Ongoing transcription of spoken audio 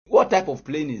What type of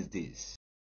plane is this?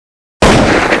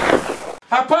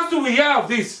 How fast do we hear of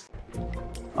this?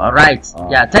 Alright,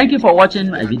 yeah, thank you for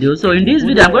watching my video. So in this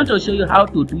video I'm going to show you how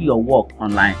to do your work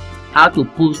online, how to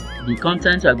post the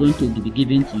content you are going to be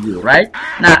giving to you, right?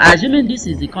 Now assuming this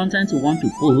is the content you want to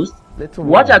post,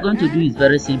 what you are going to do is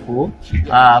very simple.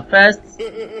 First,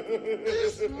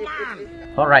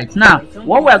 alright, now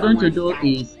what we are going to do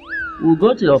is we'll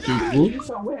go to your Facebook.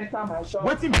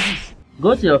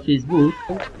 Go to your Facebook,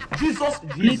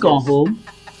 click on home.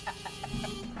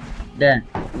 Then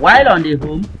while on the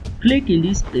home, click in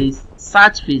this place,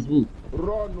 search Facebook.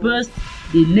 First,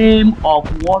 the name of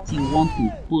what you want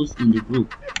to post in the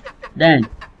group, then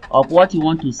of what you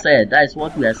want to sell. That is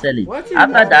what we are selling.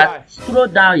 After that, scroll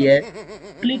down here,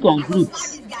 click on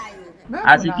groups.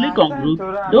 As you click on group,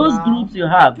 those groups you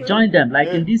have, join them. Like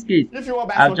in this case,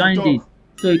 I've joined this.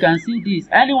 So you can see this.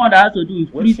 Anyone that has to do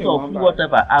with free stuff, free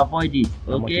whatever, avoid it.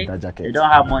 Okay? They don't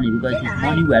have money because it's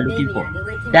money we are looking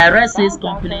for. Direct sales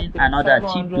company and other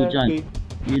cheap to join.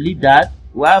 You leave that.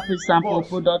 We have free sample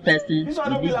product testing.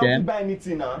 You leave them.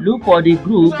 Look for the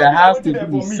group that has to do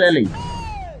with selling.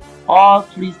 All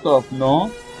free stuff.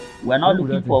 No, we're not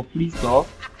looking for free stuff.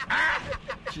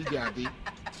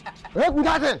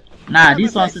 Now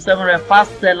this one is 700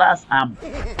 fast sellers and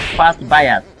fast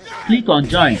buyers. Click on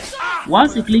join.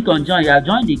 Once you click on join, you have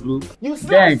joined the group.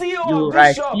 Then you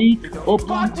right click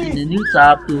open in the new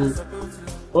tab to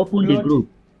open the group.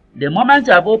 The moment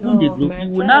you have opened the group, you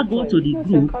will now go to the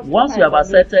group. Once you have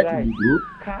accepted to the group,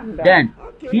 then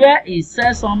here is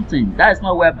say something. That is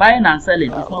not where buying and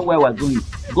selling. It's not where we're going.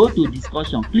 Go to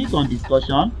discussion. Click on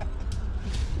discussion.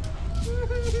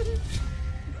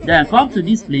 Then come to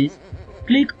this place.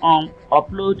 Click on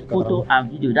upload photo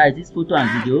and video. That is this photo and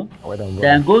video.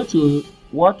 Then go to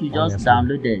what you just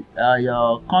downloaded.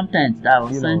 Your content that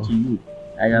was sent to you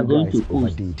that you are going to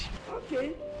post.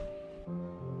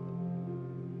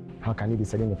 How can you be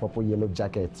selling a purple yellow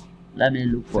jacket? Let me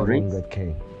look for it.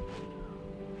 700K.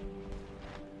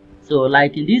 So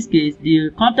like in this case,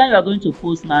 the content you are going to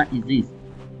post now is this.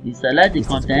 You select the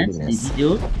content, the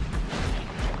video.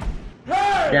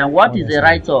 Then what is the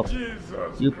write-up?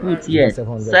 You put here,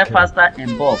 sell faster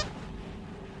and bulk.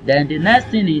 Then the next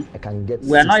thing is,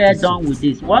 we are not yet done with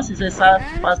this. Once you say sell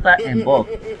faster and bulk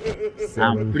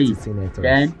and free,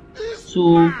 then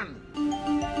to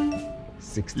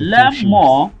learn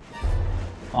more,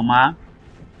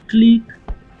 click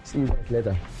to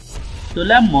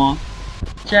learn more,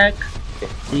 check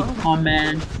the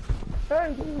comment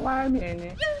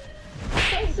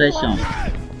section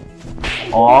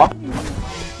or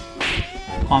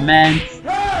comment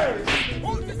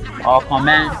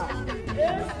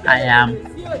I am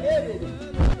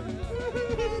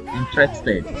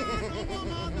interested.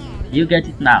 You get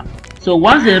it now. So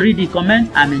once they read the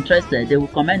comment I'm interested, they will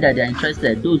comment that they are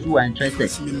interested, those who are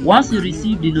interested. Once you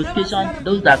receive the notification,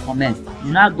 those that comment,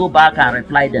 you now go back and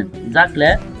reply them. Is that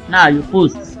clear? Now you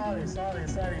post.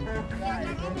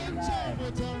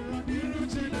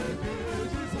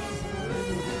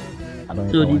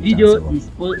 So the video is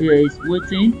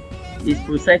waiting, is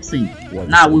processing.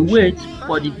 Now we wait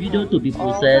for the video to be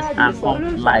processed and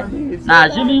come live. Now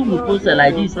assuming we posted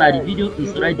like this, like the video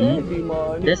is ready.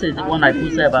 This is the one I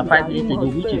posted about 5 minutes ago,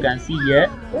 which you can see here.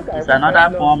 It's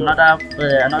another form, another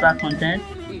content.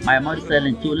 My model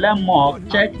selling. To learn more,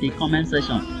 check the comment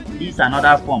section. This is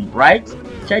another form, right?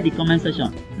 Check the comment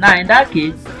section. Now in that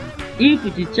case, if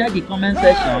it is check the comment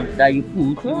section that you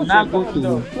put, you will now go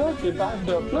to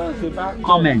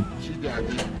comment.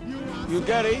 You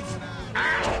get it?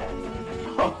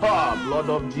 Blood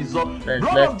of Jesus. Let's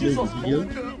play this video.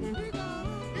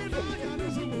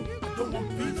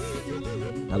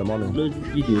 Close this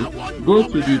video. Go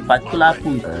to the particular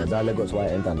post. That Lagos why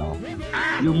enter now.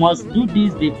 You must do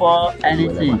this before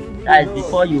anything. That is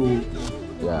before you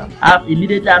have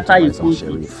immediately after you post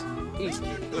it.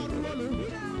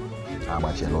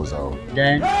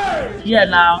 Then here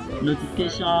now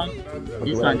notification.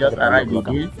 This one just arrived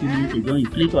again 2 minutes ago. You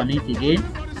click on it again.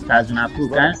 It has been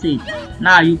approved. Can see it.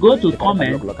 Now you go to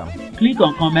comment. Click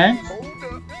on comment.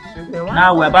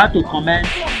 Now we're about to comment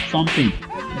something.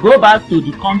 Go back to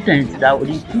the content that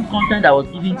the full content that was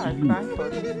given to you.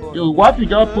 So what we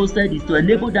just posted is to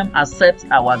enable them accept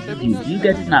our video. You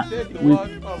get it now? We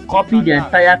copy the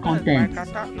entire content.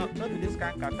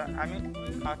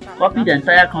 Copy the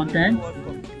entire content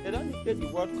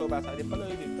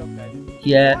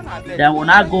here. Then we'll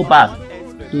now go back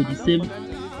to the same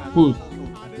post.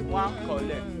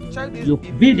 You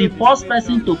be the first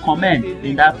person to comment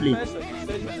in that place.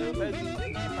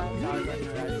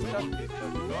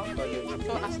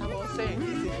 So as I was saying, this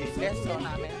is the best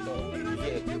tournament of the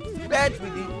year. bet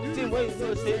with the thing where you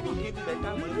know say to give the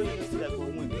time when you see that go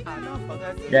win. I don't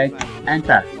forget. Then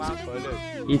enter.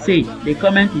 You see, the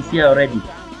comment is here already,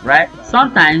 right?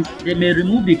 Sometimes they may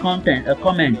remove the content, a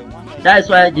comment. That's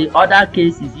why the other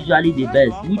case is usually the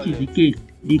best, which is the case.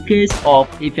 The case of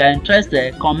if you are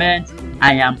interested, comment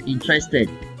I am interested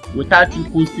without you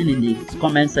posting in the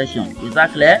comment section. Is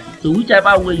that clear? So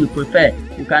whichever way you prefer,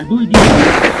 you can do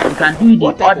this, you can do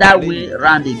it the other way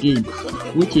around again,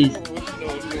 which is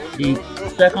the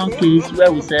second case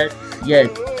where we said yes,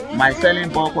 my selling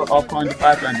bulk will upon the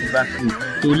past and the back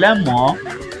to learn more.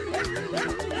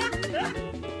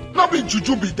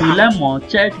 To learn more,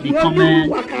 check the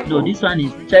comment. No, this one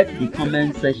is check the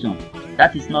comment section.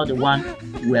 That is not the one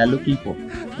we are looking for.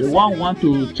 The one we want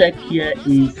to check here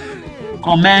is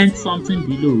comment something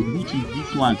below, which is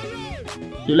this one.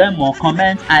 To learn more,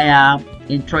 comment I am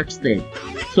interested.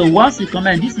 So once you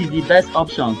comment, this is the best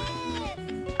option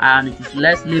and it is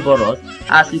less laborious.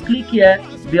 As you click here,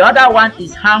 the other one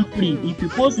is harm-free. If you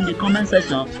post in the comment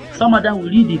section, some of them will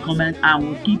read the comment and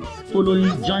will keep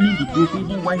following, joining the group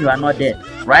even when you are not there,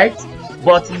 right?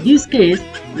 But in this case,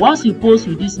 once you post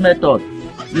with this method,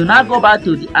 you now go back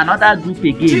to another group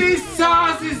again.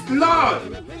 Jesus is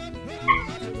Lord.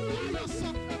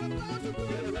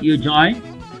 You join,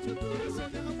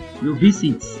 you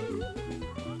visit.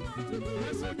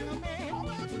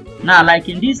 Now, like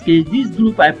in this case, this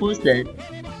group I posted,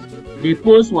 the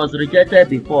post was rejected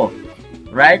before,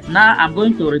 right? Now I'm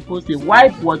going to repost it. Why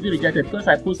was it rejected? Because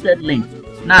I posted link.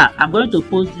 Now I'm going to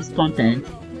post this content,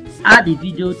 add the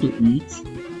video to it.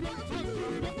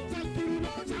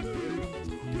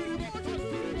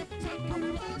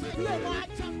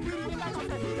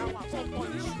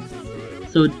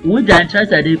 So when they are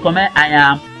interested, they comment I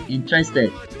am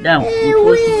interested. Then we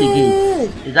post it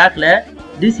again. Is that clear?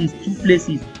 This is two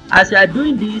places. As you are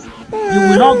doing this, you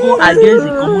will not go against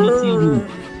the community rule.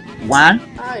 One,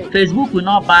 Facebook will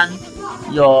not ban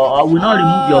your or will not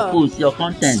remove your post, your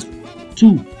content.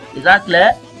 Two, is that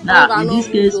clear? Now in this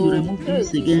case, you remove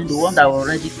this again, the one that was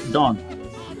already done.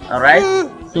 Alright?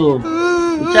 So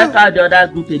you check out the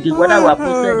other group again, whether we are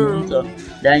posted in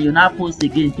it, then you now post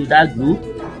again to that group.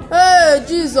 Hey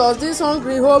Jesus, this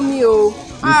hungry homie You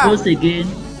post again.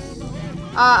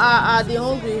 The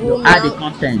hungry homie. Add the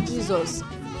content. Jesus.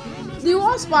 The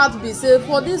worst part be say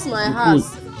for this my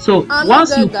house. So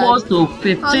once you post to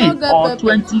 15 or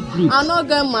 20 groups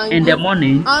in the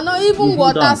morning, even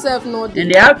water self no dey. In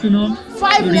the afternoon,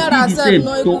 5 you naira repeat the same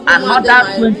to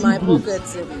another 20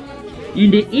 groups. In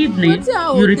the evening,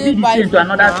 you repeat the same to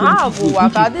another 20 groups,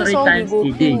 which is 3 times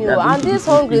a day. And this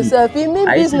hungry self, e mean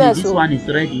business. This one is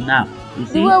ready now. You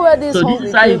see? So this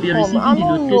is how you be receiving the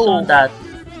notification that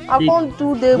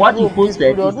what you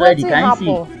posted is ready. Can you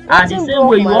see? And the same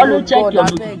way you always check your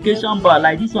notification bar,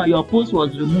 like this one, your post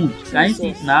was removed. Can you see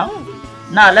it now?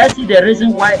 Now let's see the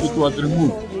reason why it was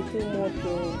removed.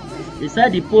 They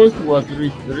said the post was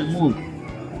removed.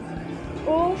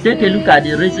 Take a look at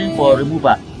the reason for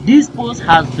removal. This post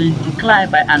has been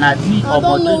declined by an admin or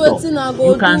moderator.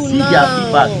 You can see their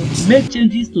feedback. Make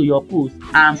changes to your post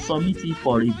and submit it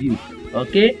for review.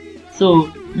 Okay?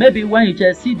 So maybe when you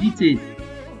just see details,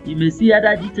 you may see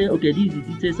other details. Okay, these are the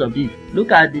details of this.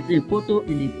 Look at the photo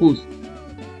in the post.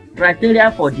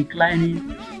 Criteria for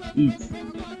declining it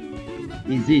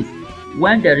is this: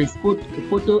 when there is photo in the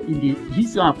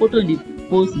photo in the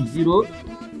post is 0,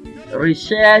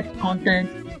 reshared content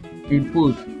in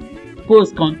post.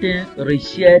 Post contain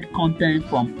reshared content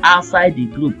from outside the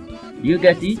group. You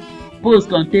get it? Post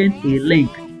contains a link.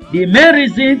 The main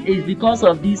reason is because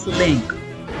of this link.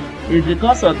 It's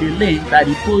because of the link that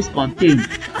the post contains.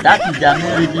 That is the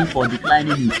main reason for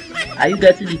declining it. Are you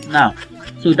getting it now?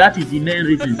 So that is the main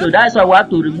reason. So that's why we have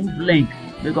to remove link,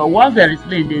 because once there is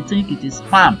link, they think it is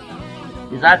spam.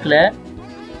 Is that clear?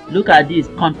 Look at this,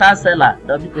 contact seller,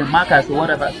 the markers or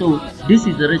whatever. So this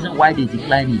is the reason why they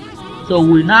decline it. So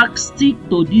we now stick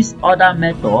to this other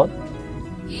method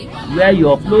where you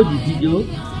upload the video.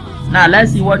 Now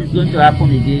let's see what is going to happen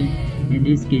again in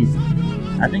this case.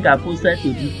 I think I posted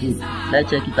to this group. Let's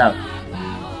check it out.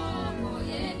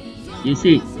 You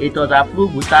see, it was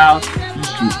approved without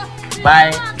issue.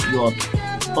 Buy your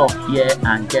stuff here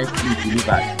and get free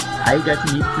delivered. Are you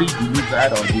getting it? Free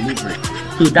delivered or delivery?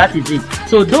 So that is it.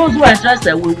 So those who are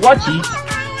interested will watch it,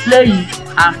 play it,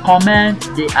 and comment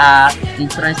they are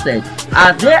interested.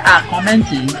 As they are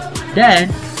commenting, then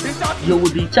you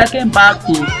will be checking back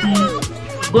to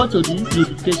see, go to this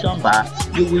notification bar,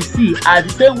 you will see as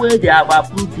the same way they have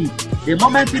approved it. The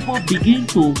moment people begin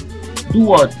to do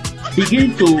what?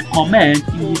 begin to comment,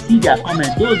 you will see their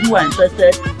comment. Those who are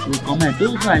interested will comment.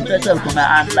 Those who are interested will comment.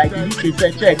 And like in this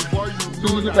case, check.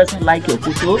 So the person like your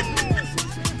photo.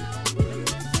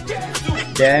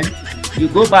 Then you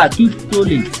go back, keep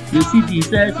scrolling. You see the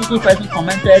so person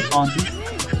commented on this.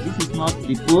 This is not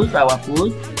the post, our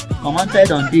post.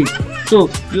 Commented on this. So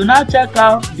you now check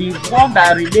out the one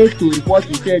that relates to what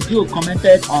you said. You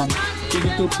commented on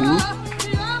digital post.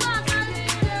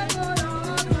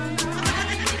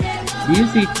 Do you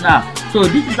see it now? So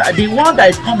this is the one that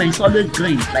is comment is always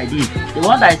green like this. The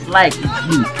one that is like is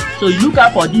blue. So you look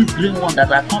out for this green one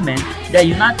that are comment. Then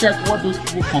you now check what those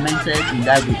people commented in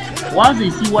that group. Once you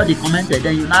see what they commented,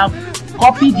 then you now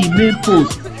copy the main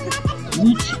post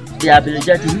which they have been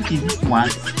rejected, which is this one.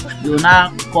 You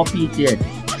now copy it here.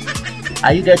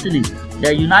 Are you getting it?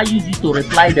 Then you now use it to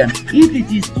reply them. If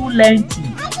it is too lengthy,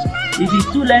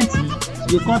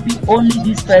 you copy only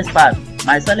this first part.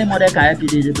 My selling model can help you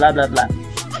do blah blah blah.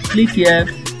 Click here,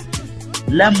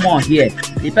 learn more here.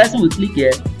 The person will click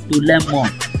here to learn more.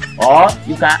 Or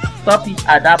you can stop it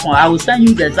at that point. I will send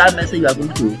you the exact message you are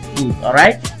going to do.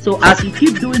 Alright? So as you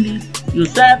keep doing this, you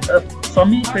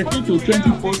submit 15 to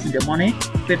 20 posts in the morning,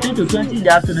 15 to 20 in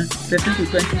the afternoon, 15 to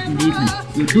 20 in the evening.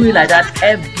 You do it like that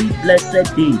every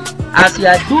blessed day. As you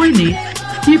are doing it,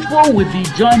 people will be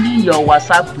joining your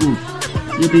WhatsApp group.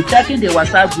 You'll be checking the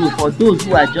WhatsApp group for those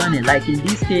who are joining. Like in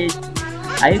this case,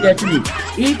 are you getting it?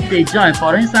 If they join,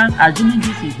 for instance, assuming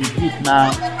this is the group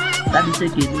now, let me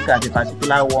take a look at the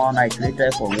particular one I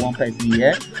created for one person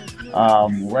here.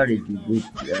 Where is the group?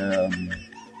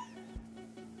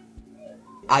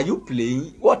 Are you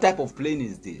playing? What type of playing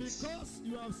is this?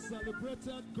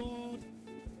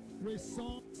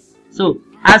 So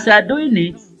as you are doing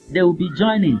it, they will be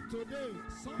joining.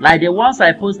 Like the ones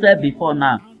I posted before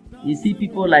now. You see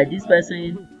people like this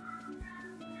person.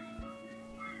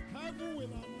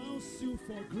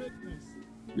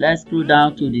 Let's scroll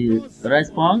down to the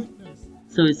response.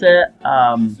 So it said,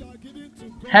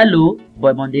 hello,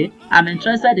 Boy Monday. I'm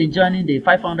interested in joining the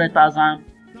 500,000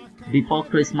 before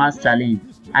Christmas challenge.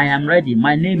 I am ready.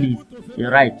 My name is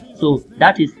right. So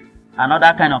that is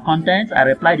another kind of content. I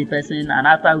reply the person, and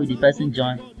after with the person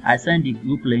join, I send the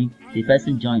group link. The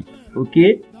person join.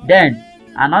 Okay. Then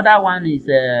another one is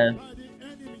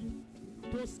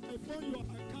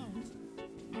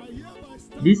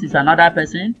this is another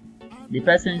person. The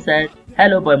person said,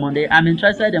 hello Boy Monday, I'm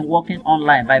interested in working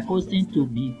online by posting to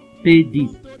be paid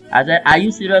this. I said, are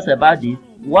you serious about this?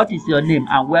 What is your name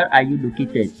and where are you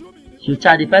located? So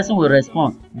the person will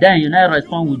respond. Then you now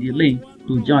respond with the link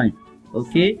to join.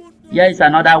 Okay. Here is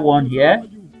another one here.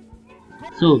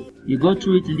 So you go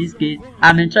through it in this case.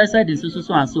 I'm interested in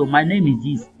so and so. My name is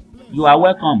this. You are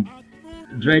welcome.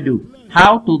 Dredo.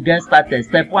 How to get started.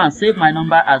 Step 1. Save my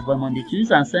number as Boy Monday.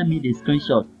 Choose and send me the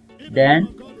screenshot.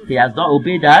 Then he has not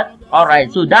obeyed that.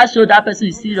 Alright. So that shows that person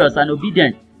is serious and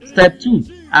obedient. Step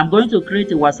 2. I'm going to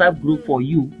create a WhatsApp group for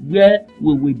you where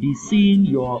we will be seeing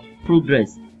your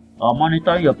progress or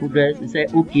monitoring your progress. You say,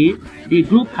 okay, the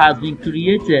group has been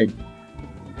created.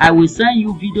 I will send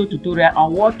you video tutorial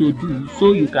on what to do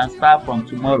so you can start from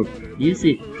tomorrow. You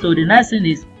see, so the next thing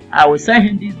is I will send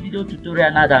him this video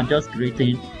tutorial now that I'm just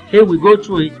creating. He will go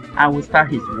through it and will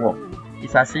start his work.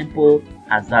 It's as simple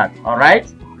as that.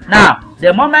 Alright. Now,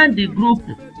 the moment the group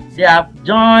they have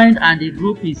joined and the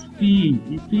group is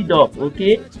filled up,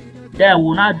 okay, then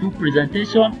we'll now do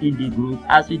presentation in the group.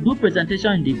 As we do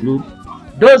presentation in the group,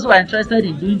 those who are interested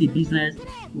in doing the business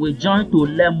will join to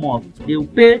learn more. They will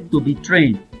pay to be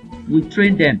trained. We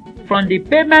train them. From the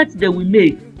payment they will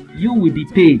make, you will be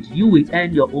paid. You will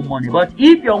earn your own money. But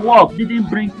if your work didn't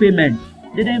bring payment,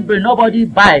 didn't bring nobody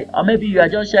buy, or maybe you are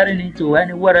just sharing it to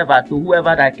wherever, to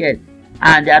whoever that cares,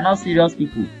 and they are not serious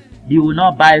people, they will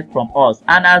not buy from us.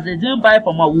 And as they didn't buy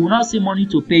from us, we will not see money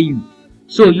to pay you.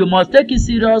 So you must take it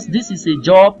serious. This is a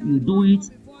job. You do it.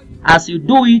 As you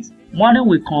do it, money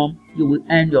will come. You will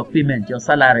earn your payment, your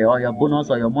salary, or your bonus,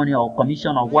 or your money, or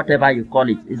commission, or whatever you call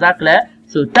it. Is that clear?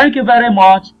 So thank you very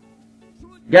much.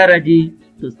 Get ready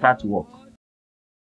to start work.